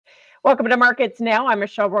Welcome to Markets Now. I'm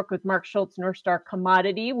Michelle Rook with Mark Schultz, North Star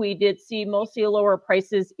Commodity. We did see mostly lower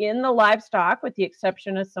prices in the livestock, with the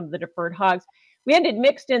exception of some of the deferred hogs. We ended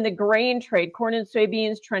mixed in the grain trade, corn and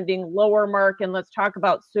soybeans trending lower, Mark. And let's talk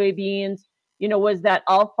about soybeans. Was that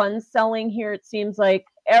all funds selling here? It seems like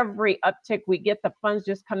every uptick we get, the funds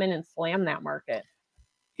just come in and slam that market.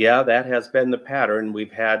 Yeah, that has been the pattern.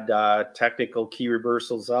 We've had technical key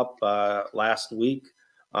reversals up last week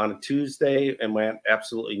on a Tuesday and went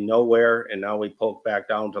absolutely nowhere. And now we poked back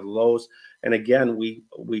down to the lows. And again, we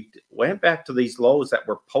went back to these lows that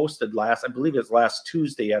were posted I believe it was last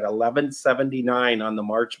Tuesday at 11.79 on the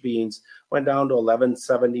March beans, went down to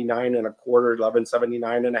 11.79 and a quarter,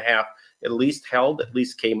 11.79 and a half, at least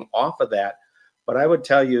came off of that. But I would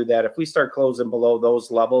tell you that if we start closing below those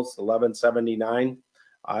levels, 11.79,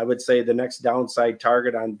 I would say the next downside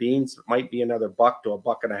target on beans might be another $1 to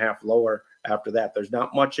 $1.50 lower after that. There's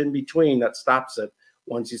not much in between that stops it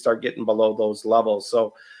once you start getting below those levels.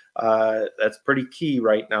 So that's pretty key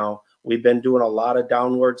right now. We've been doing a lot of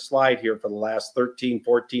downward slide here for the last 13,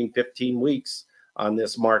 14, 15 weeks on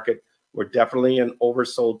this market. We're definitely in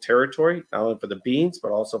oversold territory, not only for the beans,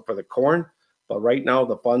 but also for the corn. But right now,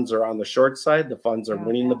 the funds are on the short side. The funds are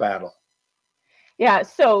winning the battle. Yeah,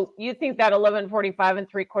 so you think that 11.45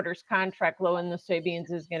 3/4 contract low in the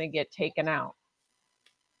soybeans is going to get taken out?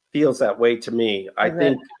 Feels that way to me. I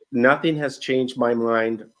think nothing has changed my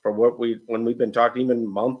mind for when we've been talking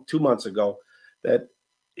even 2 months ago, that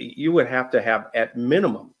you would have to have at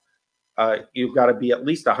minimum, you've got to be at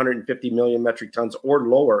least 150 million metric tons or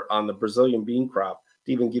lower on the Brazilian bean crop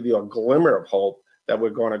to even give you a glimmer of hope that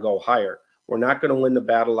we're going to go higher. We're not going to win the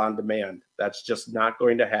battle on demand. That's just not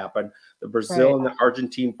going to happen. The Brazil and the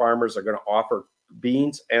Argentine farmers are going to offer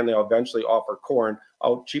beans, and they'll eventually offer corn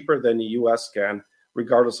out cheaper than the U.S. can,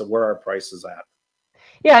 regardless of where our price is at.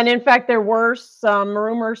 Yeah, and in fact, there were some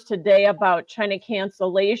rumors today about China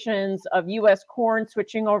cancellations of U.S. corn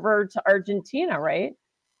switching over to Argentina, right?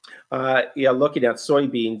 Yeah, looking at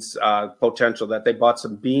soybeans potential, that they bought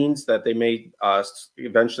some beans that they may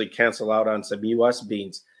eventually cancel out on some U.S.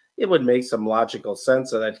 beans. It would make some logical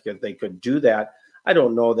sense that they could do that. I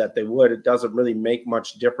don't know that they would. It doesn't really make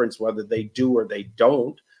much difference whether they do or they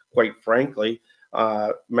don't, quite frankly.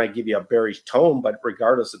 Might give you a bearish tone, but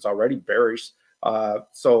regardless, it's already bearish.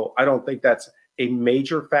 So I don't think that's a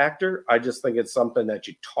major factor. I just think it's something that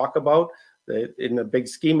you talk about. In the big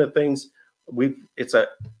scheme of things, it's an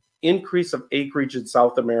increase of acreage in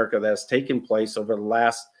South America that has taken place over the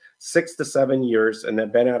last 6 to 7 years, and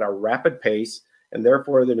they've been at a rapid pace. And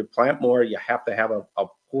therefore, then to plant more, you have to have a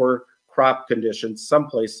poor crop condition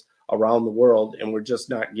someplace around the world, and we're just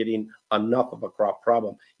not getting enough of a crop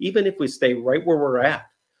problem. Even if we stay right where we're at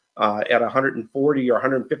 140 or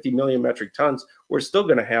 150 million metric tons, we're still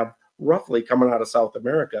going to have roughly coming out of South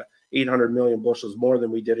America 800 million bushels more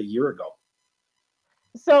than we did a year ago.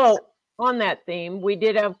 So on that theme, we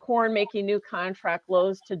did have corn making new contract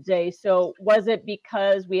lows today. So was it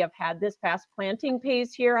because we have had this fast planting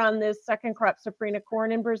pace here on this second crop safrinha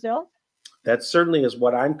corn in Brazil? That certainly is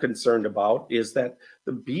what I'm concerned about, is that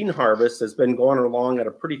the bean harvest has been going along at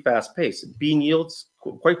a pretty fast pace. Bean yields,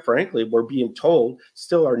 quite frankly, we're being told,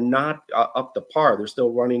 still are not up to par. They're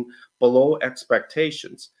still running below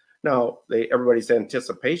expectations. Now, everybody's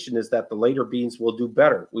anticipation is that the later beans will do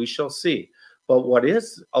better. We shall see. But what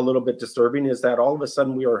is a little bit disturbing is that all of a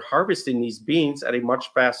sudden we are harvesting these beans at a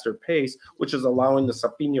much faster pace, which is allowing the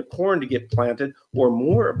safrinha corn to get planted, or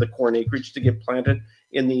more of the corn acreage to get planted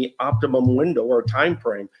in the optimum window or time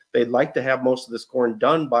frame. They'd like to have most of this corn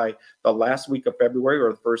done by the last week of February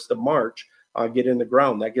or the 1st of March, get in the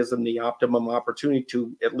ground. That gives them the optimum opportunity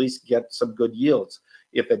to at least get some good yields.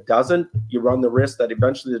 If it doesn't, you run the risk that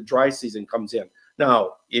eventually the dry season comes in.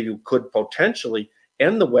 Now, you could potentially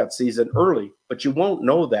end the wet season early, but you won't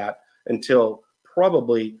know that until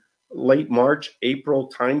probably late March, April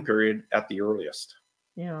time period at the earliest.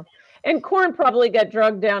 Yeah. And corn probably got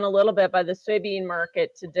drugged down a little bit by the soybean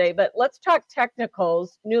market today, but let's talk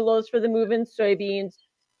technicals. New lows for the move in soybeans.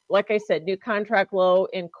 Like I said, new contract low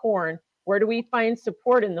in corn. Where do we find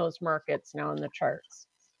support in those markets now in the charts?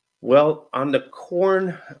 Well, on the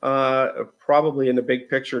corn, probably in the big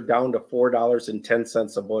picture, down to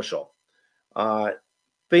 $4.10 a bushel.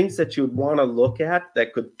 Things that you'd want to look at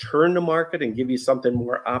that could turn the market and give you something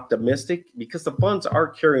more optimistic, because the funds are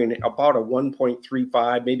carrying about a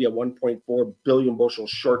 1.35, maybe a 1.4 billion bushel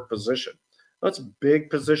short position. That's a big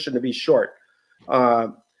position to be short.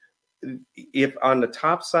 If on the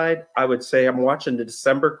top side, I would say I'm watching the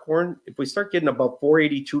December corn. If we start getting above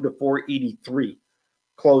 482 to 483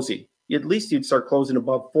 closing, at least you'd start closing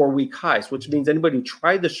above 4-week highs, which means anybody who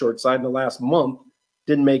tried the short side in the last month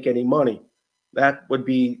didn't make any money. That would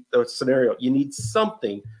be the scenario. You need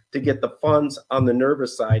something to get the funds on the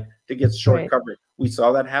nervous side to get short coverage. We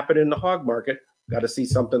saw that happen in the hog market. Got to see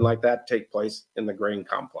something like that take place in the grain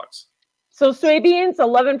complex. So soybeans,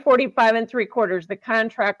 11.45 3/4, the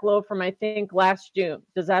contract low from, I think, last June.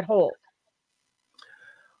 Does that hold?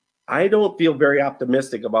 I don't feel very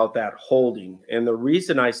optimistic about that holding. And the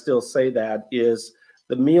reason I still say that is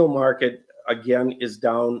the meal market, again, is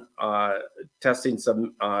down, testing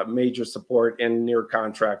some major support and near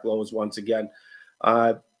contract lows once again.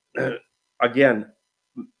 Again,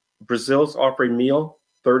 Brazil's offering meal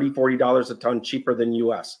 $30, $40 a ton cheaper than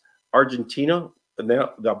U.S. Argentina,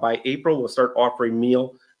 by April, will start offering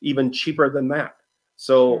meal even cheaper than that.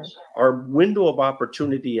 So our window of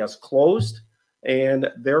opportunity has closed, and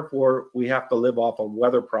therefore we have to live off of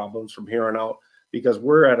weather problems from here on out, because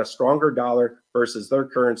we're at a stronger dollar versus their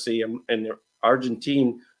currency, and the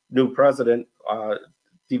Argentine new president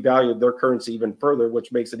devalued their currency even further,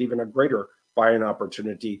 which makes it even a greater buying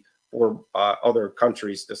opportunity for other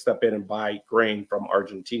countries to step in and buy grain from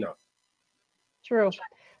Argentina. True.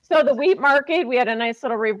 So the wheat market, we had a nice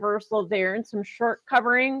little reversal there and some short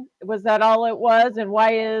covering. Was that all it was? And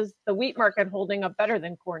why is the wheat market holding up better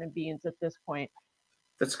than corn and beans at this point?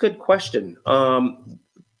 That's a good question.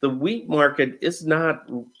 The wheat market is not,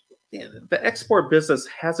 the export business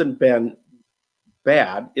hasn't been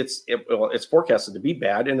bad. It's forecasted to be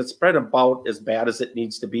bad, and it's spread about as bad as it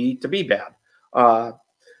needs to be bad.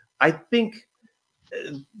 I think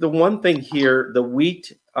the one thing here, the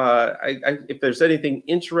wheat, if there's anything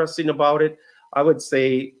interesting about it, I would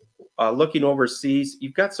say looking overseas,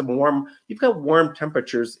 you've got warm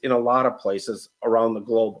temperatures in a lot of places around the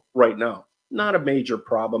globe right now. Not a major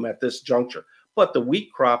problem at this juncture. But the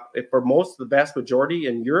wheat crop, for most of the vast majority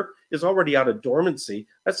in Europe, is already out of dormancy.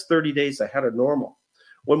 That's 30 days ahead of normal.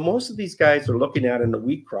 What most of these guys are looking at in the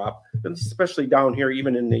wheat crop, and especially down here,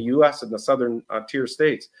 even in the U.S. and the southern tier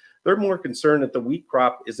states, they're more concerned that the wheat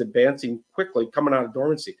crop is advancing quickly, coming out of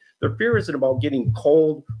dormancy. Their fear isn't about getting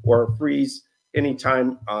cold or freeze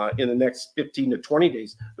anytime in the next 15 to 20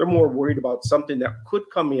 days. They're more worried about something that could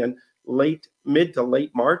come in mid to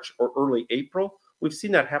late March or early April. We've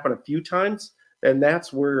seen that happen a few times, and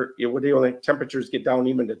that's where when temperatures get down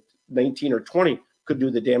even to 19 or 20 could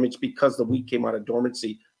do the damage, because the wheat came out of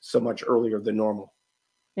dormancy so much earlier than normal.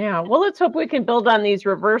 Yeah, well, let's hope we can build on these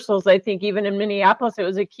reversals. I think even in Minneapolis, it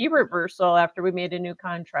was a key reversal after we made a new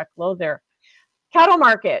contract low there. Cattle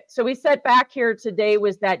market. So we set back here today.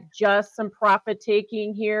 Was that just some profit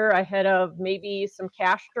taking here ahead of maybe some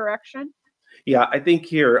cash direction? Yeah, I think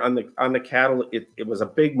here on the cattle, it was a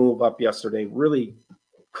big move up yesterday. Really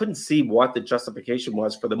couldn't see what the justification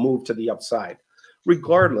was for the move to the upside.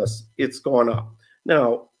 Regardless, it's gone up.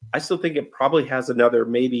 Now, I still think it probably has another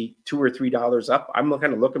maybe $2 or $3 up. I'm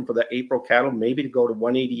kind of looking for the April cattle maybe to go to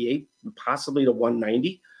 188, possibly to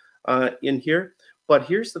 190 in here. But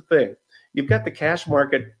here's the thing. You've got the cash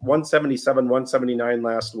market 177, 179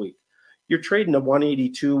 last week. You're trading the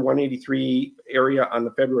 182, 183 area on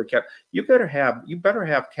the February cattle. You better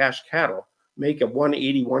have cash cattle make a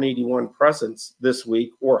 180, 181 presence this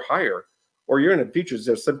week or higher, or you're in the futures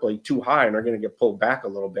they're simply too high and are going to get pulled back a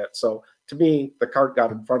little bit. So to me, the cart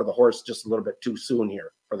got in front of the horse just a little bit too soon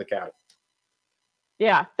here for the cattle.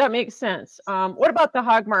 Yeah, that makes sense. What about the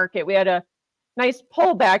hog market? We had a nice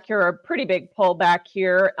pullback here, a pretty big pullback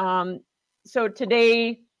here. So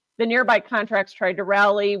today, the nearby contracts tried to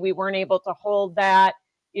rally. We weren't able to hold that.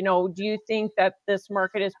 Do you think that this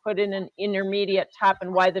market is put in an intermediate top,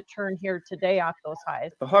 and why the turn here today off those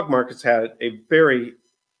highs? The hog market's had a very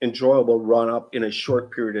enjoyable run up in a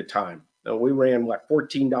short period of time. Now, we ran,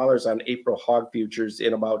 $14 on April hog futures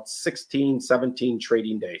in about 16, 17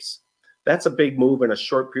 trading days. That's a big move in a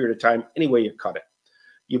short period of time, any way you cut it.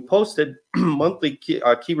 You posted monthly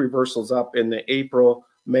key reversals up in the April,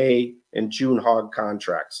 May, and June hog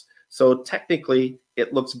contracts. So technically,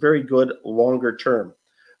 it looks very good longer term.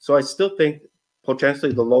 So I still think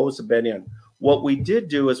potentially the lows have been in. What we did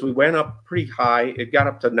do is we went up pretty high. It got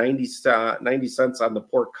up to 90 cents on the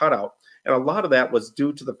pork cutout. And a lot of that was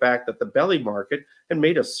due to the fact that the belly market had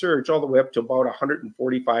made a surge all the way up to about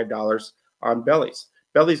 $145 on bellies.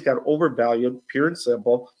 Bellies got overvalued, pure and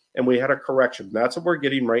simple, and we had a correction. That's what we're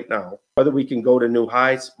getting right now. Whether we can go to new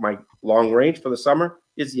highs, my long range for the summer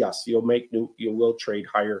is yes, you will trade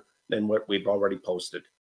higher than what we've already posted.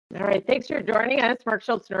 All right, thanks for joining us, Mark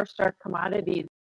Schultz, North Star Commodities.